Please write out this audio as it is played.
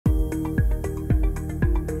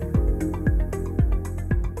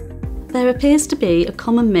There appears to be a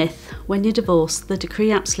common myth when you divorce, the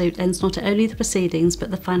decree absolute ends not only the proceedings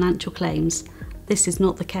but the financial claims. This is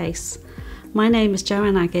not the case. My name is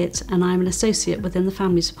Joanne Aggett and I am an associate within the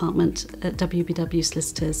Families Department at WBW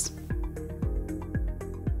Solicitors.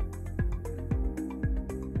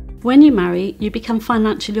 When you marry, you become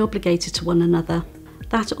financially obligated to one another.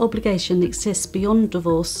 That obligation exists beyond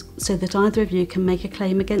divorce so that either of you can make a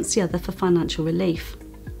claim against the other for financial relief.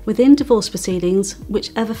 Within divorce proceedings,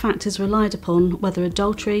 whichever factors relied upon, whether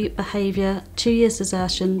adultery, behaviour, 2 years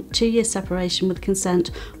desertion, 2 years separation with consent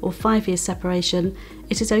or 5 years separation,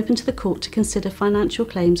 it is open to the court to consider financial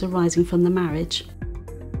claims arising from the marriage.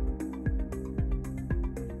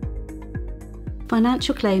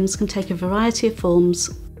 Financial claims can take a variety of forms: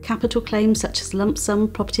 capital claims such as lump sum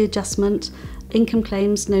property adjustment, income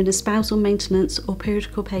claims known as spousal maintenance or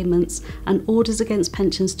periodical payments, and orders against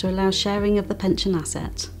pensions to allow sharing of the pension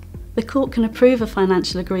asset. The court can approve a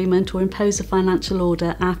financial agreement or impose a financial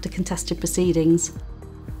order after contested proceedings.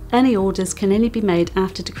 Any orders can only be made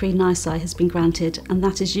after decree nisi has been granted, and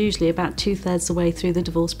that is usually about 2/3 the way through the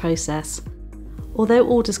divorce process. Although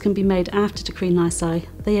orders can be made after decree nisi,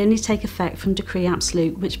 they only take effect from decree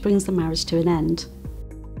absolute, which brings the marriage to an end.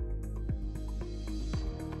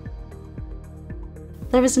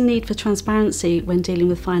 There is a need for transparency when dealing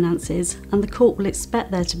with finances, and the court will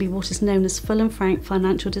expect there to be what is known as full and frank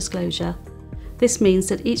financial disclosure. This means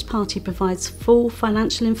that each party provides full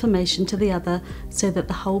financial information to the other so that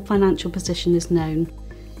the whole financial position is known.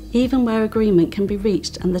 Even where agreement can be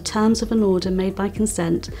reached and the terms of an order made by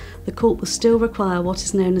consent, the court will still require what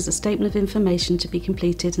is known as a statement of information to be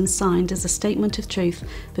completed and signed as a statement of truth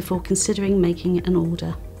before considering making an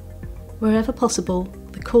order. Wherever possible,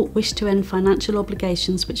 the court wished to end financial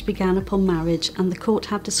obligations which began upon marriage, and the court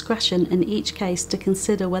had discretion in each case to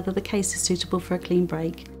consider whether the case is suitable for a clean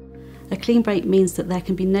break. A clean break means that there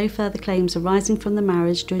can be no further claims arising from the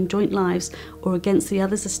marriage during joint lives or against the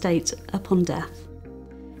other's estate upon death.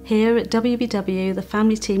 Here at WBW, the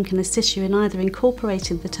family team can assist you in either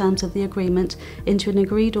incorporating the terms of the agreement into an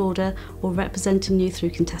agreed order or representing you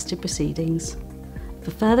through contested proceedings. For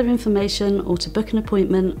further information or to book an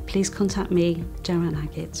appointment, please contact me, Joanne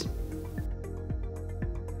Aggett.